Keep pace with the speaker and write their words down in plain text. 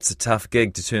it's a tough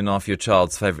gig to turn off your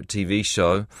child's favourite TV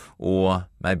show or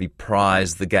maybe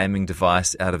prize the gaming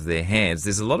device out of their hands.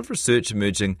 There's a lot of research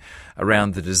emerging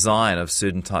around the design of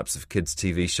certain types of kids'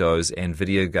 TV shows and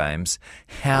video games,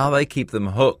 how they keep them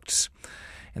hooked.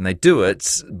 And they do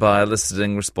it by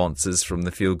eliciting responses from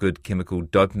the feel-good chemical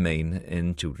dopamine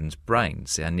in children's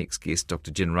brains. Our next guest,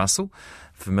 Dr. Jin Russell,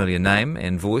 familiar name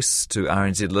and voice to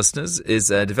RNZ listeners,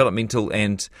 is a developmental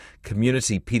and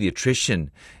community paediatrician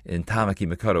in Tamaki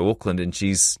Makaurau, Auckland, and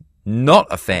she's not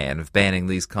a fan of banning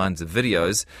these kinds of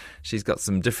videos. She's got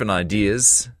some different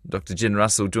ideas. Dr. Jin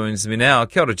Russell joins me now.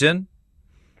 Kia ora, Jin.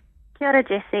 Kia ora,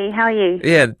 Jesse. How are you?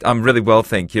 Yeah, I'm really well,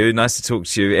 thank you. Nice to talk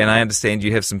to you. And I understand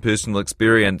you have some personal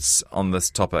experience on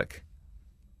this topic.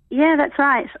 Yeah, that's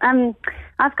right.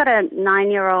 I've got a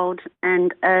 9-year-old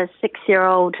and a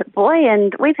 6-year-old boy,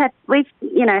 and we've had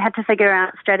to figure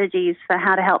out strategies for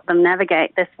how to help them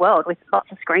navigate this world with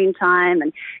lots of screen time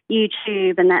and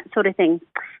YouTube and that sort of thing.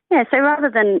 Yeah, so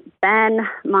rather than ban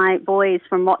my boys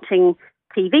from watching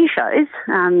TV shows,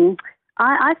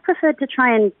 I've preferred to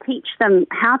try and teach them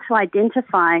how to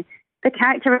identify the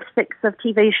characteristics of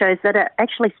TV shows that are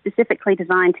actually specifically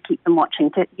designed to keep them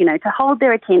watching, to hold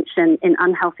their attention in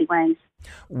unhealthy ways.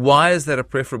 Why is that a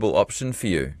preferable option for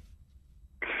you?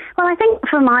 Well, I think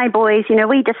for my boys,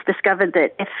 we just discovered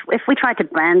that if we tried to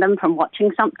ban them from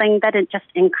watching something, that'd just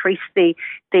increase the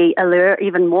allure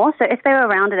even more. So if they were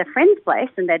around at a friend's place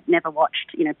and they'd never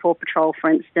watched, Paw Patrol,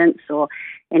 for instance, or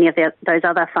any of those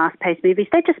other fast-paced movies,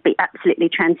 they'd just be absolutely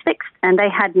transfixed, and they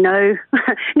had no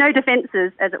no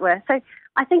defences, as it were. So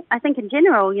I think in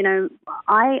general,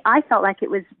 I felt like it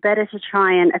was better to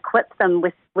try and equip them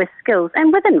with skills,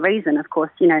 and within reason, of course.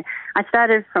 I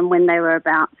started from when they were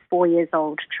about 4 years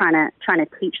old, trying to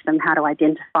teach them how to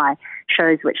identify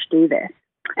shows which do this.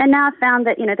 And now I've found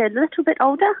that they're a little bit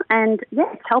older, and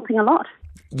yeah, it's helping a lot.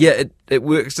 Yeah, it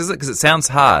works, does it? Because it sounds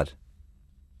hard.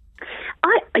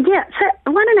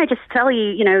 So why don't I just tell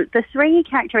you, the 3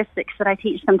 characteristics that I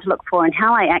teach them to look for and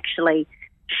how I actually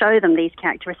show them these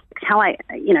characteristics, how I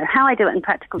do it in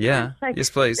practical terms. So, yes,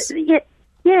 please.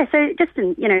 Yeah, so just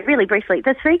in, really briefly,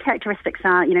 the 3 characteristics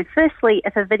are, firstly,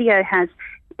 if a video has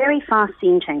very fast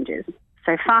scene changes,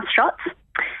 so fast shots,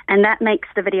 and that makes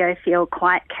the video feel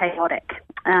quite chaotic.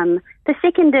 The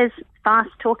second is fast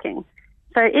talking.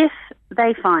 So if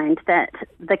they find that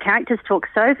the characters talk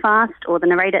so fast or the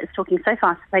narrator is talking so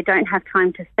fast they don't have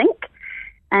time to think,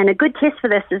 and a good test for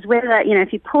this is whether,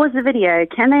 if you pause the video,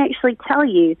 can they actually tell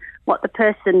you what the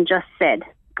person just said?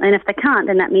 And if they can't,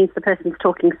 then that means the person's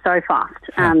talking so fast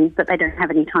that they don't have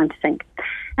any time to think.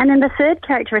 And then the third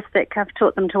characteristic I've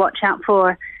taught them to watch out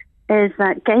for is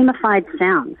gamified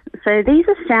sounds. So these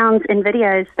are sounds in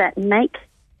videos that make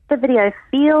the video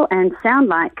feel and sound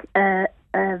like a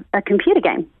computer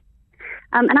game.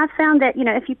 And I've found that,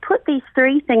 if you put these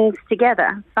 3 things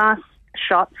together, fast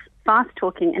shots, fast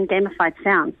talking, and gamified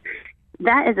sounds,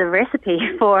 that is a recipe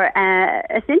for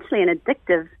essentially an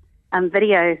addictive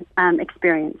video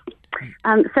experience.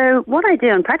 So what I do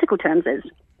in practical terms is,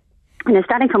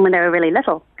 starting from when they were really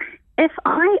little, if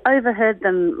I overheard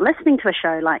them listening to a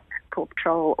show like Paw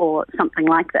Patrol or something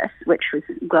like this, which was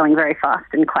going very fast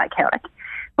and quite chaotic,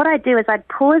 what I'd do is I'd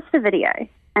pause the video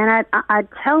and I'd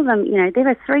tell them, there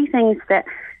are 3 things that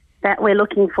we're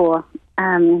looking for,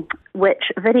 which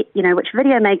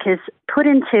video makers put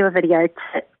into a video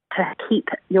to keep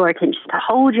your attention, to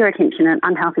hold your attention in an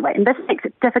unhealthy way. And this makes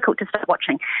it difficult to stop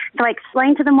watching. So I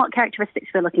explain to them what characteristics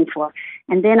we're looking for,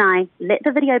 and then I let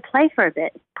the video play for a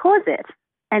bit, pause it,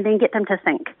 and then get them to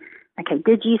think, okay,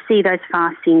 did you see those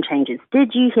fast scene changes?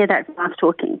 Did you hear that fast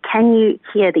talking? Can you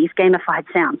hear these gamified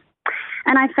sounds?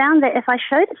 And I found that if I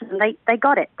showed it to them, they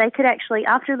got it. They could actually,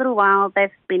 after a little while, they've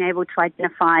been able to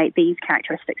identify these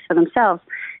characteristics for themselves.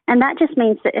 And that just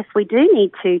means that if we do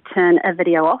need to turn a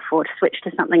video off or to switch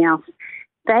to something else,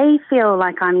 they feel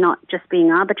like I'm not just being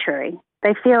arbitrary.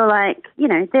 They feel like,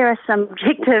 there are some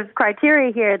objective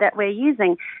criteria here that we're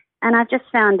using. And I've just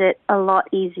found it a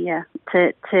lot easier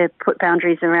to put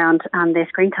boundaries around their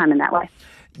screen time in that way.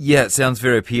 Yeah, it sounds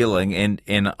very appealing,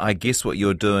 and I guess what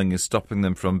you're doing is stopping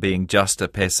them from being just a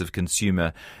passive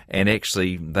consumer, and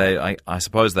actually, I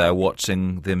suppose they are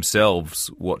watching themselves,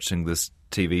 watching this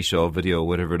TV show or video or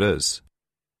whatever it is.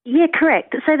 Yeah,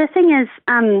 correct. So the thing is,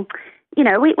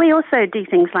 we also do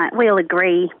things like we'll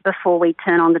agree before we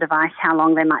turn on the device how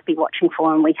long they might be watching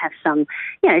for, and we have some,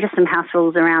 just some house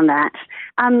rules around that.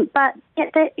 But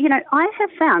I have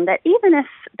found that even if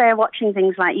they're watching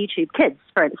things like YouTube Kids,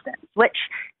 for instance, which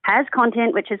has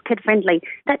content which is kid-friendly,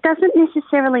 that doesn't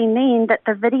necessarily mean that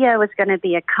the video is going to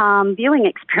be a calm viewing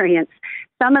experience.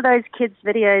 some of those kids'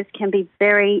 videos can be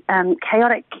very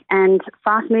chaotic and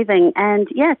fast-moving. And,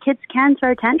 yeah, kids can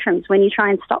throw tantrums when you try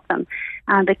and stop them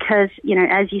because,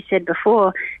 as you said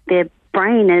before, their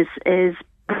brain is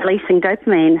releasing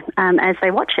dopamine as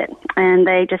they watch it, and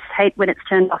they just hate when it's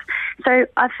turned off. So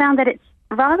I've found that it's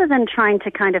rather than trying to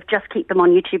kind of just keep them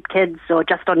on YouTube Kids or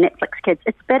just on Netflix Kids,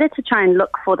 it's better to try and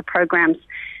look for the programs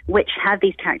which have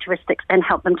these characteristics and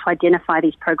help them to identify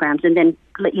these programs, and then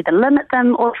either limit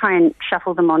them or try and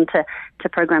shuffle them onto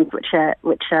programs which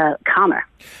are calmer.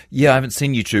 Yeah, I haven't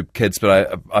seen YouTube Kids,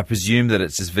 but I presume that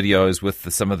it's just videos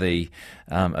with some of the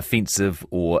offensive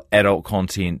or adult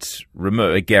content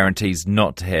removed. It guarantees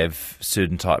not to have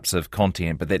certain types of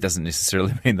content, but that doesn't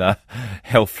necessarily mean they're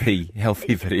healthy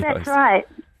videos. That's right.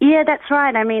 Yeah, that's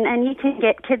right. I mean, and you can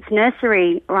get kids'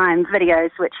 nursery rhyme videos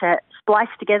which are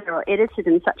spliced together or edited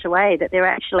in such a way that they're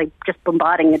actually just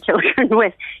bombarding the children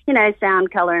with, sound,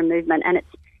 colour and movement, and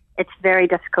it's very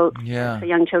difficult for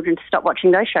young children to stop watching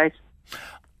those shows.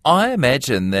 I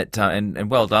imagine that,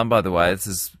 and well done by the way, this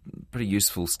is pretty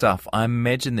useful stuff. I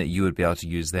imagine that you would be able to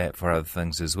use that for other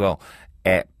things as well.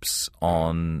 Apps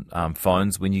on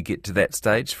phones when you get to that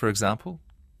stage, for example?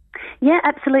 Yeah,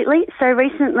 absolutely. So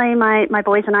recently my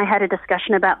boys and I had a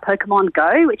discussion about Pokemon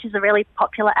Go, which is a really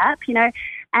popular app,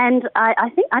 and I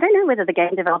think, I don't know whether the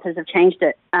game developers have changed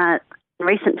it in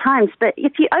recent times, but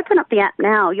if you open up the app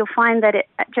now, you'll find that it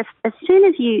just, as soon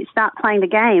as you start playing the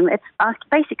game, it's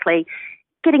basically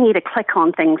getting you to click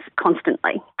on things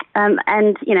constantly. And,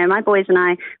 my boys and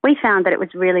I, we found that it was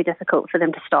really difficult for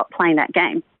them to stop playing that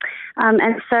game.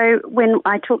 And so when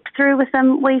I talked through with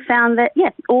them, we found that,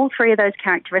 all three of those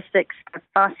characteristics,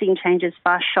 fast scene changes,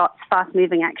 fast shots,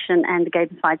 fast-moving action, and the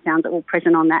gamified sounds are all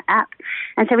present on that app.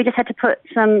 And so we just had to put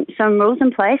some rules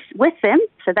in place with them.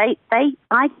 So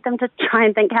I get them to try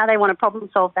and think how they want to problem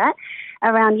solve that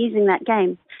around using that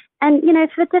game. And,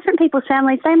 for different people's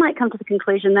families, they might come to the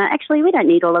conclusion that actually we don't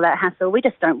need all of that hassle. We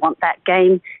just don't want that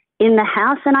game in the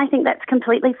house. And I think that's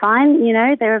completely fine.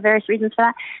 There are various reasons for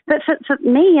that. But for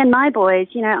me and my boys,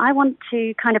 I want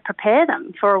to kind of prepare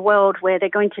them for a world where they're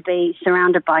going to be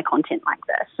surrounded by content like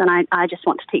this. And I just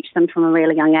want to teach them from a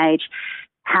really young age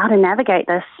how to navigate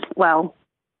this well.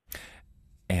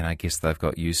 And I guess they've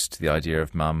got used to the idea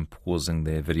of mum pausing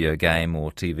their video game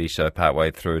or TV show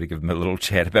partway through to give them a little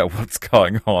chat about what's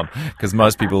going on. Because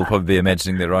most people will probably be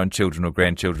imagining their own children or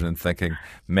grandchildren and thinking,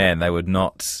 man, they would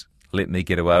not let me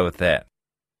get away with that.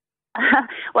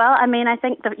 Well, I mean, I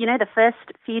think, the first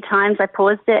few times I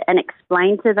paused it and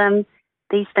explained to them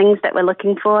these things that we're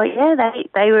looking for,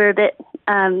 they were a bit,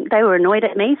 they were annoyed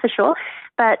at me for sure.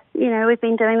 But, we've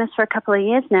been doing this for a couple of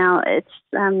years now.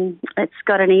 It's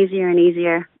gotten easier and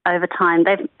easier over time.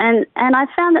 And I've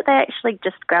found that they're actually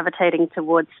just gravitating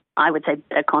towards, I would say,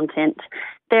 better content.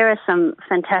 There are some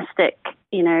fantastic,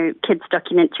 kids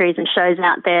documentaries and shows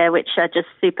out there which are just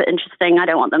super interesting. I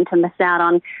don't want them to miss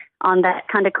out on that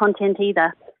kind of content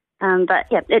either. But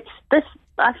it's this.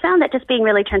 I found that just being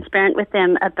really transparent with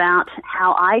them about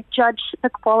how I judge the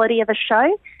quality of a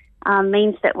show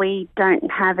means that we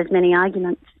don't have as many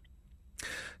arguments.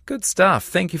 Good stuff.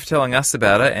 Thank you for telling us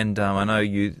about it. And I know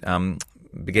you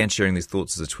began sharing these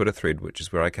thoughts as a Twitter thread, which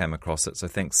is where I came across it. So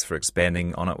thanks for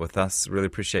expanding on it with us. Really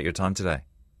appreciate your time today.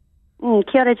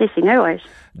 Kia ora, Jesse. No worries.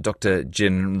 Dr.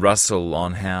 Jin Russell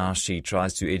on how she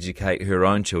tries to educate her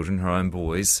own children, her own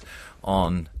boys,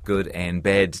 on good and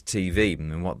bad TV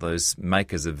and what those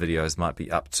makers of videos might be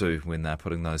up to when they're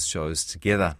putting those shows together.